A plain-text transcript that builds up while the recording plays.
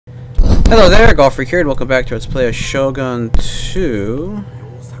Hello there, Golfer here, and welcome back to Let's Play a Shogun 2.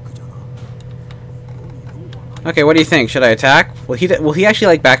 Okay, what do you think? Should I attack? Will he actually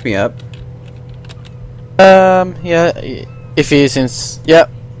like back me up? Yeah, if he's in... Yeah,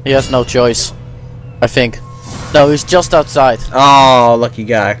 he has no choice, I think. No, he's just outside. Oh, lucky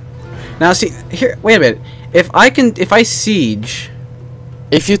guy. Now see, here, wait a minute. If I siege...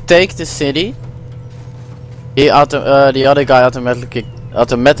 If you take the city, the other guy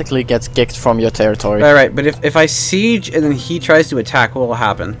automatically gets kicked from your territory. Right, but if I siege and then he tries to attack, what will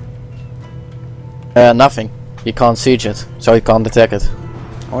happen? Nothing. He can't siege it, so he can't attack it.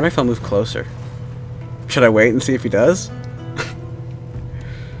 I wonder if he'll move closer. Should I wait and see if he does?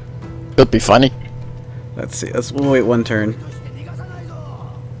 Could be funny. Let's see. We'll wait one turn.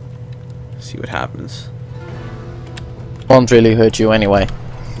 See what happens. Won't really hurt you anyway.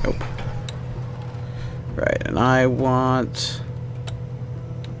 Nope. Right, and I want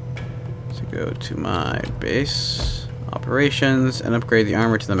to go to my base operations and upgrade the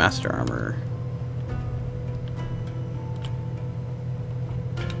armor to the master armor.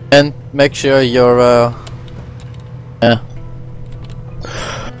 And make sure you're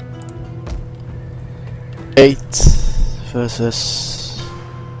 8 versus...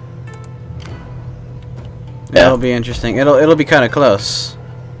 That'll be interesting. It'll be kind of close.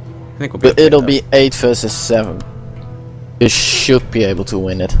 I think we'll be. It'll be 8 versus 7. You should be able to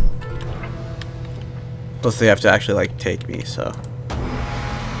win it. Plus they have to actually like take me, so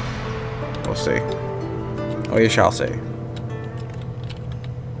we'll see. Oh, you shall see.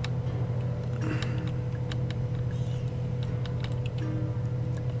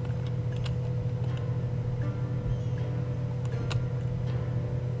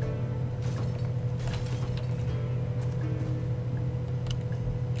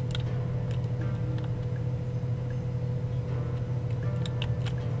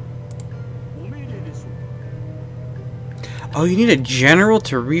 Oh, you need a general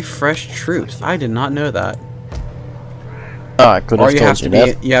to refresh troops. I did not know that. Oh, I could have or you told have you to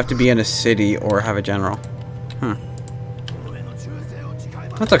that. be you have to be in a city or have a general.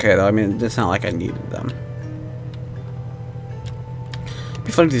 That's okay though. I mean, it's not like I needed them. It'd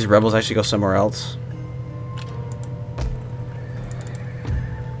be funny if these rebels actually go somewhere else.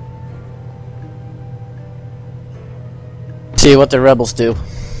 See what the rebels do.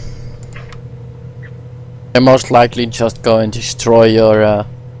 They're most likely just go and destroy your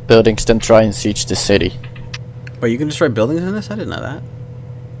buildings, then try and siege the city. But you can destroy buildings in this? I didn't know that.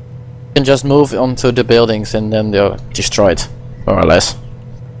 You can just move onto the buildings and then they're destroyed, more or less.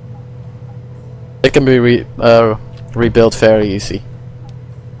 They can be rebuilt very easy.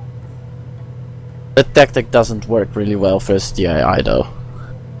 That tactic doesn't work really well versus the AI though.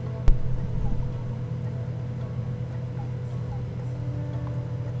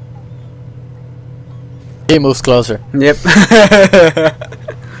 He moves closer. Yep.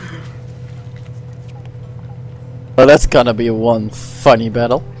 Well, that's gonna be one funny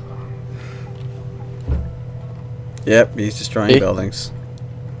battle. Yep, he's destroying buildings.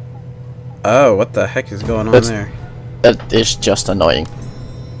 Oh, what the heck is going on there? That is just annoying.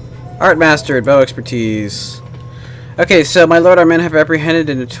 Art mastered, bow expertise. Okay, so my lord, our men have apprehended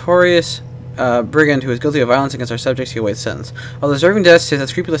a notorious brigand who is guilty of violence against our subjects. He awaits sentence. While deserving death, his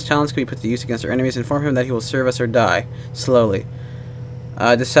unscrupulous talents can be put to use against our enemies. Inform him that he will serve us or die slowly.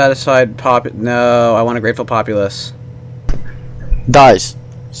 Dissatisfied No, I want a grateful populace. Dies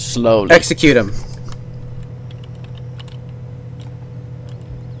slowly. Execute him.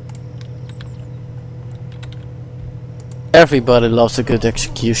 Everybody loves a good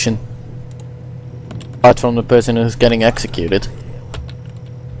execution. Apart from the person who's getting executed.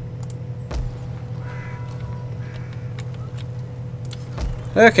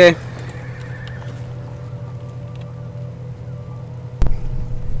 Okay.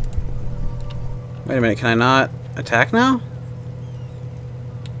 Wait a minute, can I not attack now?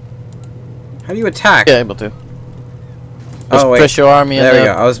 How do you attack? Yeah, able to. Oh, wait. Press your army there and we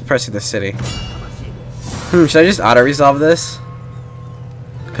go. I was pressing the city. Should I just auto-resolve this?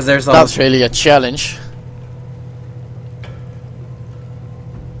 Because there's all that's really a challenge.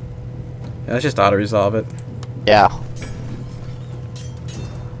 Yeah, let's just auto-resolve it. Yeah.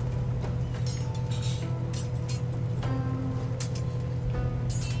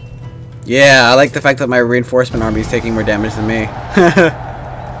 Yeah, I like the fact that my reinforcement army is taking more damage than me.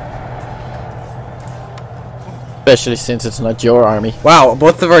 Especially since it's not your army. Wow,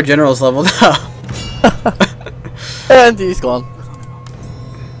 both of our generals leveled up. And he's gone.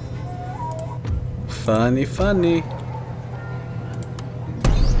 Funny, funny.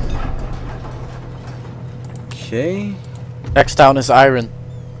 Okay. Next town is Iron.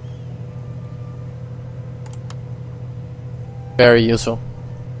 Very useful.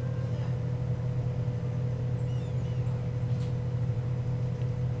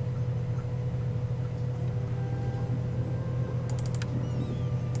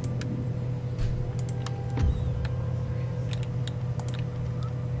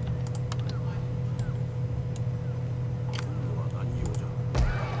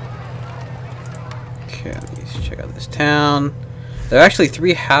 Okay, let's check out this town. There are actually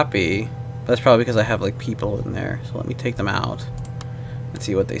 3 happy. That's probably because I have like people in there. So let me take them out and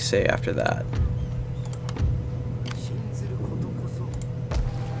see what they say after that.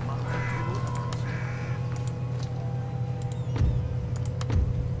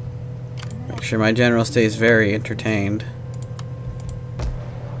 Make sure my general stays very entertained.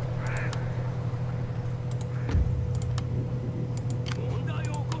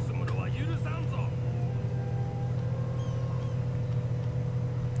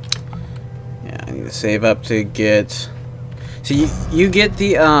 Save up to get. So you get the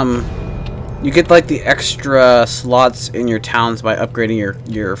you get like the extra slots in your towns by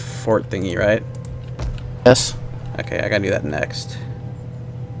upgrading your fort thingy, right? Yes. Okay, I gotta do that next.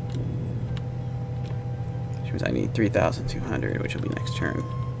 Which means I need 3,200, which will be next turn.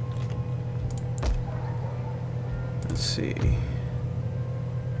 Let's see.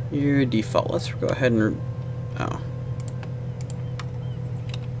 Your default. Let's go ahead and. Oh.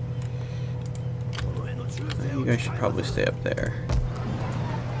 You guys should probably stay up there.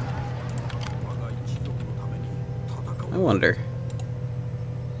 I wonder.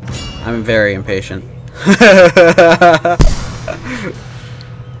 I'm very impatient.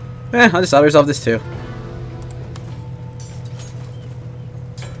 I'll just auto-resolve this too.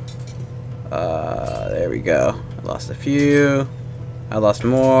 There we go. I lost a few. I lost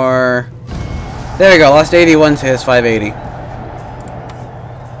more. There we go. I lost 81 to his 580.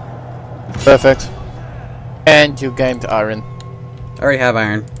 Perfect. And you gained iron. I already have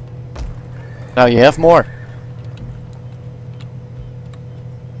iron. Now you have more.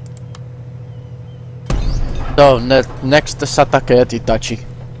 So, next the Satake at Itachi.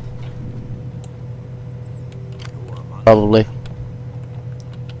 Probably.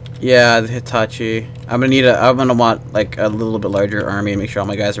 Yeah, the Hitachi. I'm gonna want like a little bit larger army and make sure all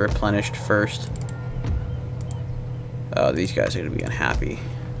my guys are replenished first. Oh, these guys are gonna be unhappy.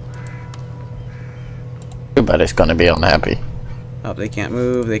 Everybody's gonna be unhappy. Oh, they can't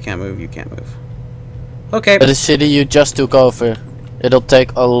move, they can't move, you can't move. Okay. But the city you just took over, it'll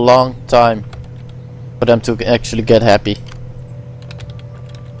take a long time for them to actually get happy.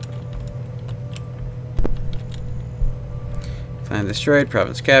 Clan destroyed,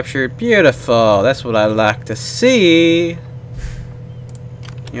 province captured. Beautiful. That's what I like to see.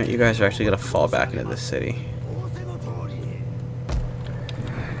 You know, you guys are actually gonna fall back into this city.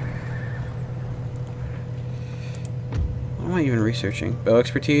 What am I even researching? Bow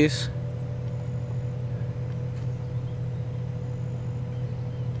expertise?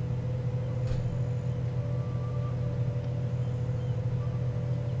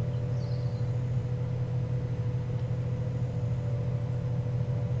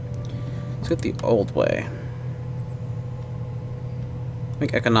 Let's get the old way. I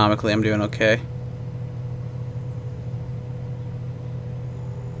think economically I'm doing okay.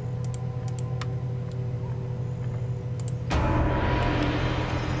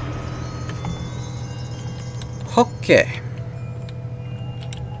 Okay.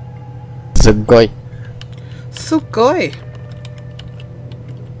 Sugoi. Sugoi.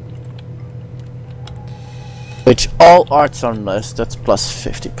 Which all arts are less, that's plus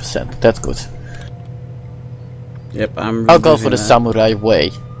 50%. That's good. Yep, I'll go for the samurai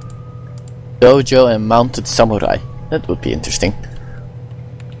way. Dojo and mounted samurai. That would be interesting.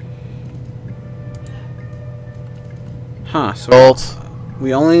 Huh, so Gold.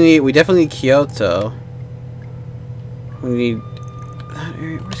 we definitely need Kyoto. We need that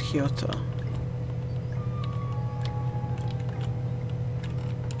area. Where's Kyoto?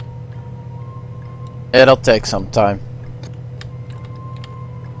 It'll take some time.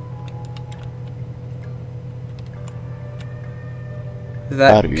 Is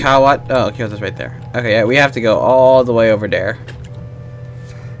that Kawat? Oh, Kyoto's right there. Okay, yeah, we have to go all the way over there.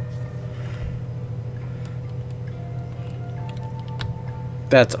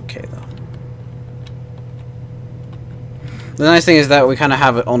 That's okay though. The nice thing is that we kind of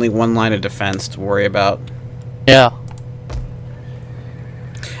have only one line of defense to worry about. Yeah.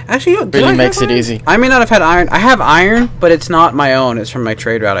 Actually, Really makes it easy. I may not have had iron. I have iron, but it's not my own. It's from my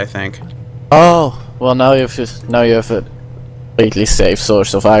trade route, I think. Oh, well now you have a completely safe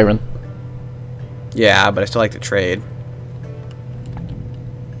source of iron. Yeah, but I still like to trade.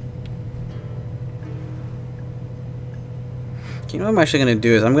 You know what I'm actually gonna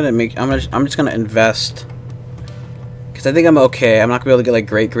do is I'm just gonna invest, because I think I'm okay. I'm not gonna be able to get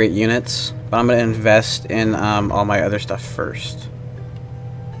like great units, but I'm gonna invest in all my other stuff first.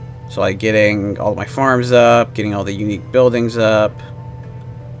 So like getting all my farms up, getting all the unique buildings up,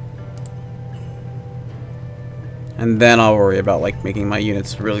 and then I'll worry about like making my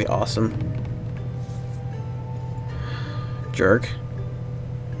units really awesome. Jerk.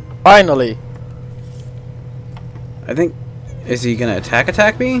 Finally. I think, is he gonna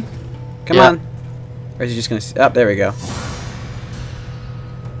attack me? Come Yeah. on. Or is he just gonna? Oh, there we go.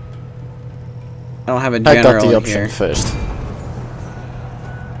 I don't have a I general got the in option here. first.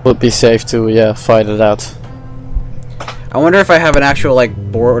 Would be safe to, yeah, fight it out. I wonder if I have an actual like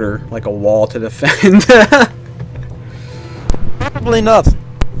border, like a wall to defend. Probably not. I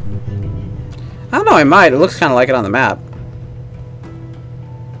don't know. I might. It looks kind of like it on the map.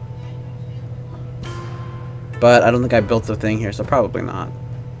 But I don't think I built the thing here, so probably not.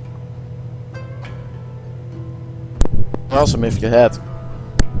 Awesome if you had.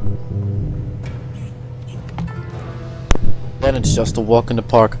 Then it's just a walk in the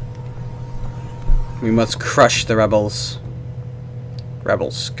park. We must crush the rebels. Rebel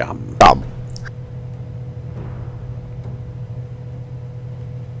scum. Dumb.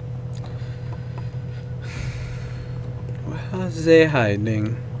 Where are they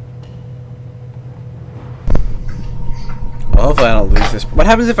hiding? Well, hopefully I don't lose this. What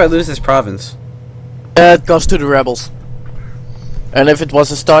happens if I lose this province? It goes to the rebels. And if it was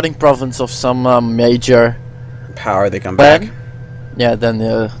a starting province of some major Power, they come clan, back. yeah, then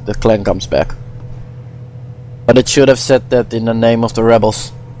the clan comes back. But it should have said that in the name of the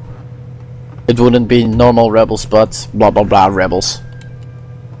rebels. It wouldn't be normal rebels, but blah blah blah rebels.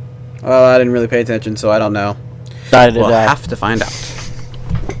 Well, I didn't really pay attention, so I don't know. Neither We'll did I. have to find out.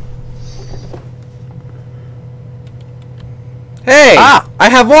 Hey! Ah! I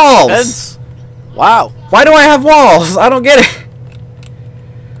have walls! Fence. Wow. Why do I have walls? I don't get it.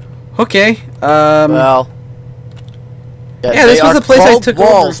 Okay. Well. Yeah, this they was are the place I called took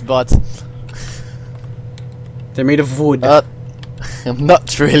walls, over. but They're made of wood.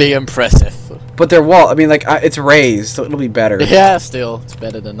 not really impressive. But they're wall. I mean, like, it's raised, so it'll be better. Yeah, still, it's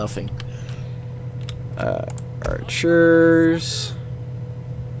better than nothing. Archers.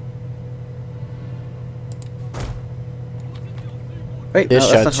 Wait, no,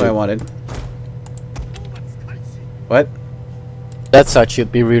 This that's not shot what I you. wanted. What? That side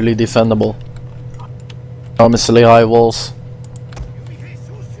should be really defendable. Enormously high walls.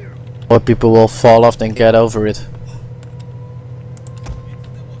 Or people will fall off and get over it.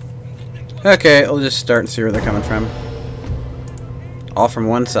 Okay, we'll just start and see where they're coming from. All from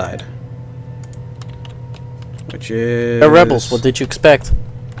one side. Which is... The rebels, what did you expect?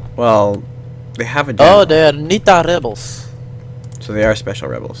 Well, they have a general. Oh, they are Nita rebels. So they are special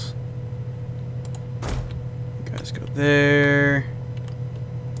rebels. You guys go there.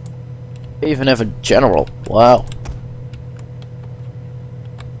 They even have a general. Wow.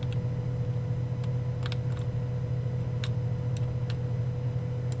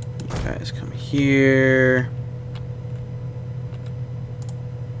 You guys come here.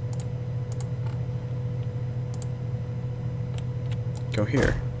 Go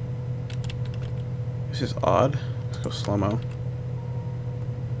here. This is odd. Let's go slow-mo.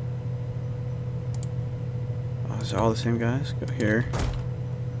 Oh, is it all the same guys? Go here.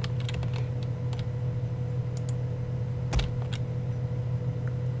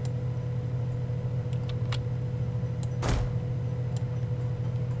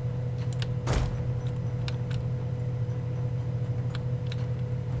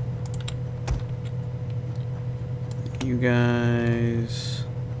 You guys.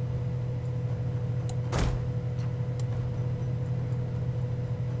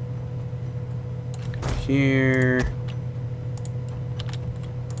 Here.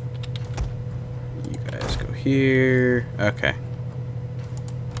 You guys go here. Okay.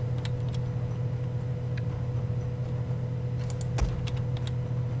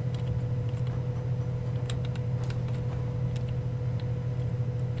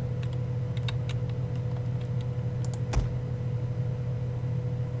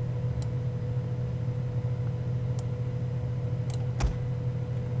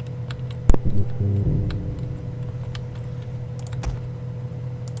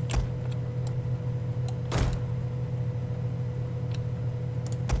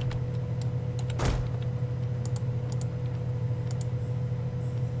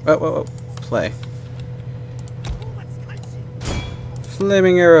 Whoa. Play.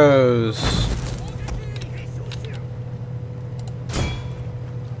 Flaming arrows.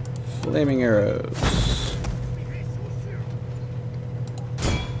 Flaming arrows.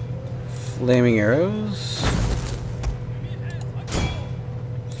 Flaming arrows.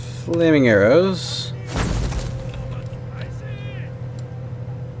 Flaming arrows.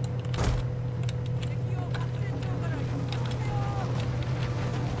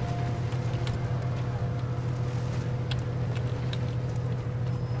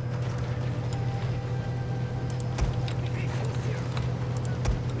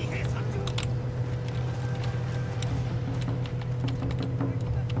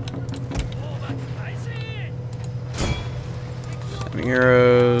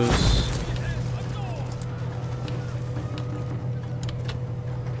 Arrows.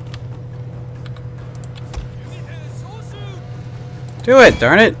 Do it,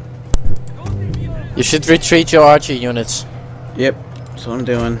 darn it. You should retreat your archer units. Yep, that's what I'm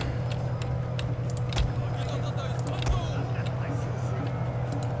doing.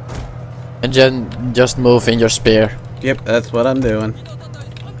 And then just move in your spear. Yep, that's what I'm doing.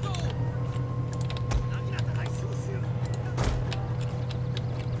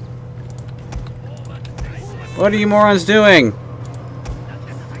 What are you morons doing?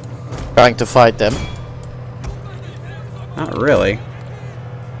 Trying to fight them. Not really.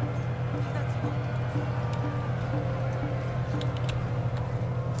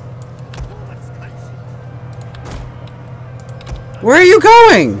 Where are you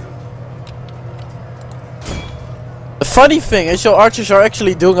going? The funny thing is your archers are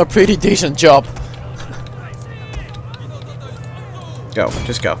actually doing a pretty decent job. Go,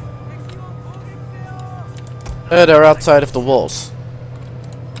 just go. They're outside of the walls.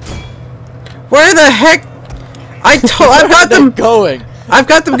 Where the heck? I've got them going. I've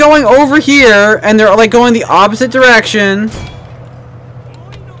got them going over here, and they're like going the opposite direction.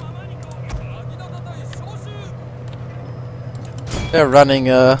 They're running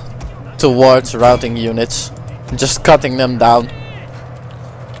towards routing units, just cutting them down.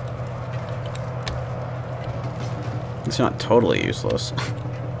 It's not totally useless.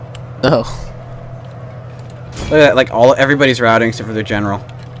 No. Look at that, like everybody's routing except for their general.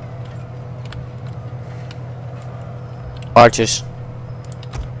 Archers.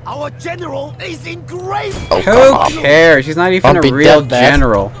 Our general is in grave. Who cares? He's not even a real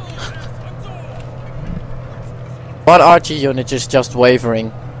general. One archer unit is just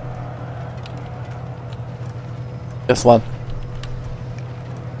wavering. Just one.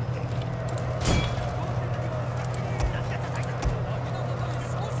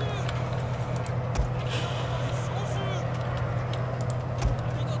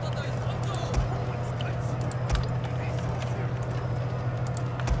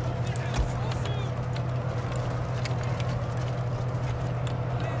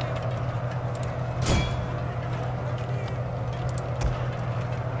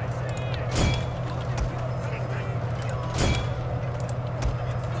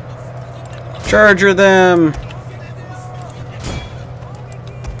 Charger them!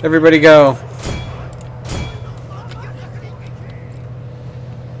 Everybody go.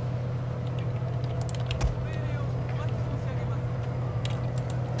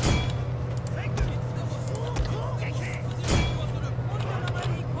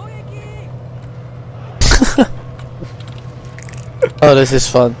 Oh, this is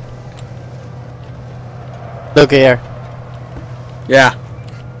fun. Look here. Yeah.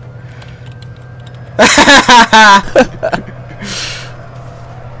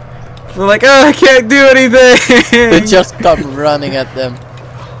 They're like, oh, I can't do anything. They just come running at them.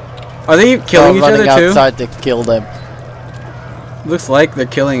 Are they killing each other running too? outside to kill them. Looks like they're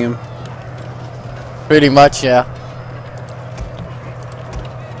killing him. Pretty much, yeah.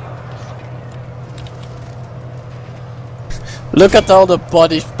 Look at all the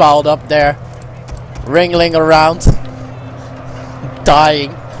bodies piled up there, wrangling around,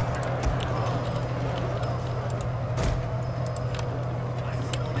 dying.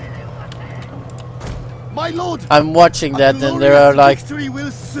 My lord, I'm watching that, and there are like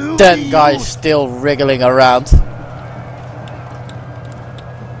 10 guys still wriggling around.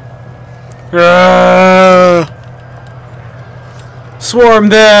 Swarm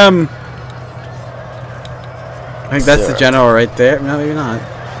them! I think that's the general right there. No, maybe not.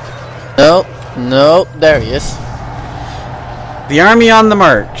 No, no, there he is. The army on the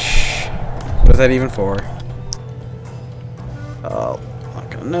march. What is that even for? Oh,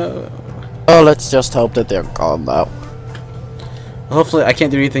 not gonna know. Oh, let's just hope that they're gone now. Well, hopefully, I can't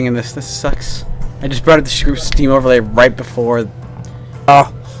do anything in this. This sucks. I just brought up the Steam overlay right before.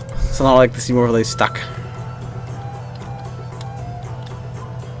 Oh, so not like the Steam overlay stuck.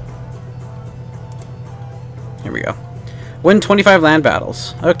 Here we go. Win 25 land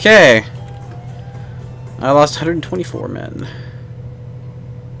battles. Okay. I lost 124 men.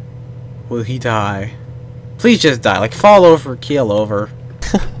 will he die? Please just die. Like, fall over, keel over.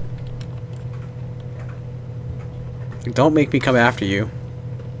 Don't make me come after you.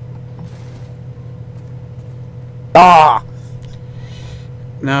 Ah!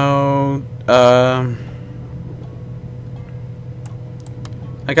 No,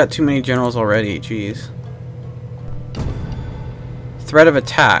 I got too many generals already, jeez. Threat of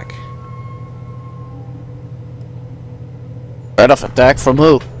attack. Threat of attack from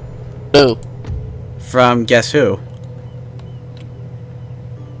who? Who? From guess who?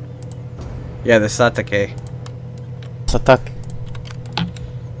 Yeah, the Satake. Attack.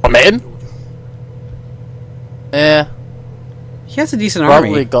 From him? Yeah. He has a decent Probably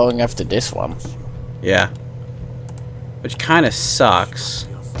army. going after this one. Yeah. Which kind of sucks.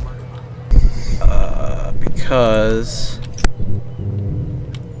 Because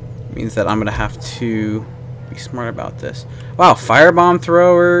it means that I'm gonna have to be smart about this. Wow, firebomb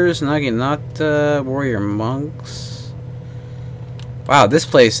throwers, Naginata, warrior monks. Wow, this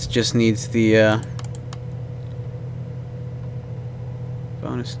place just needs the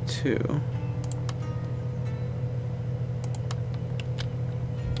bonus 2.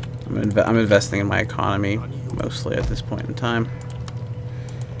 I'm investing in my economy mostly at this point in time.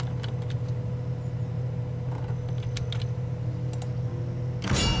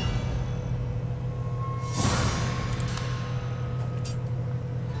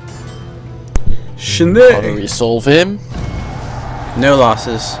 How to resolve him? No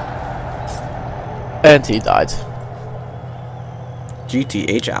losses. And he died.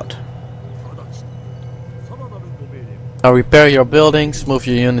 GTH out. Now repair your buildings, move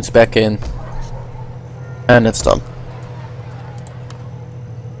your units back in, and it's done.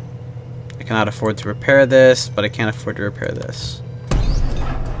 I cannot afford to repair this, but I can't afford to repair this.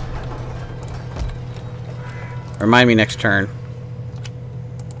 Remind me next turn.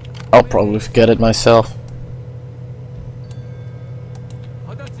 I'll probably forget it myself.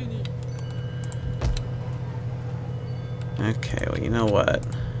 Okay, well, you know what?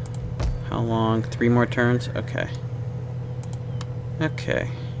 How long? 3 more turns? Okay. Okay.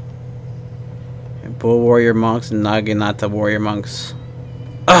 And Bull Warrior Monks and Naginata Warrior Monks.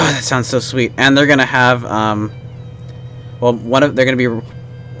 Oh, that sounds so sweet. And they're gonna have, well, they're gonna be,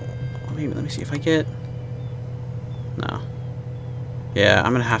 maybe, let me see if I get, no. Yeah,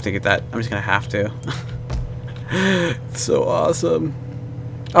 I'm gonna have to get that. I'm just gonna have to. It's so awesome.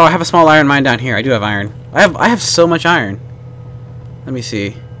 Oh, I have a small iron mine down here. I do have iron. I have so much iron. Let me see.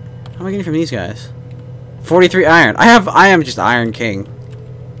 How am I getting from these guys? 43 iron. I am just Iron King.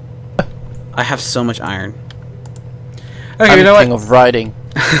 I have so much iron. Okay, I'm you know king what? of writing.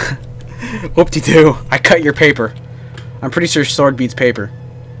 Whoop-de-doo. I cut your paper. I'm pretty sure sword beats paper.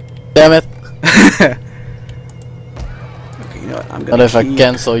 Damn it. Okay, you know what? I'm gonna What if I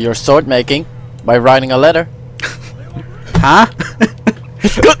cancel your sword making by writing a letter? Huh?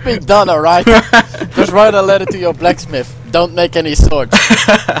 It could be done, alright? Just write a letter to your blacksmith. Don't make any swords.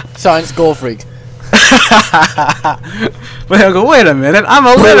 Signs Goldfreak. But he'll go, wait a minute, I'm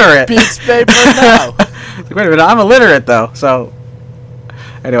illiterate. Piece paper now. Wait a minute, I'm illiterate though, so...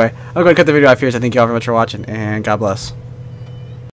 Anyway, I'm going to cut the video off here, so thank you all very much for watching, and God bless.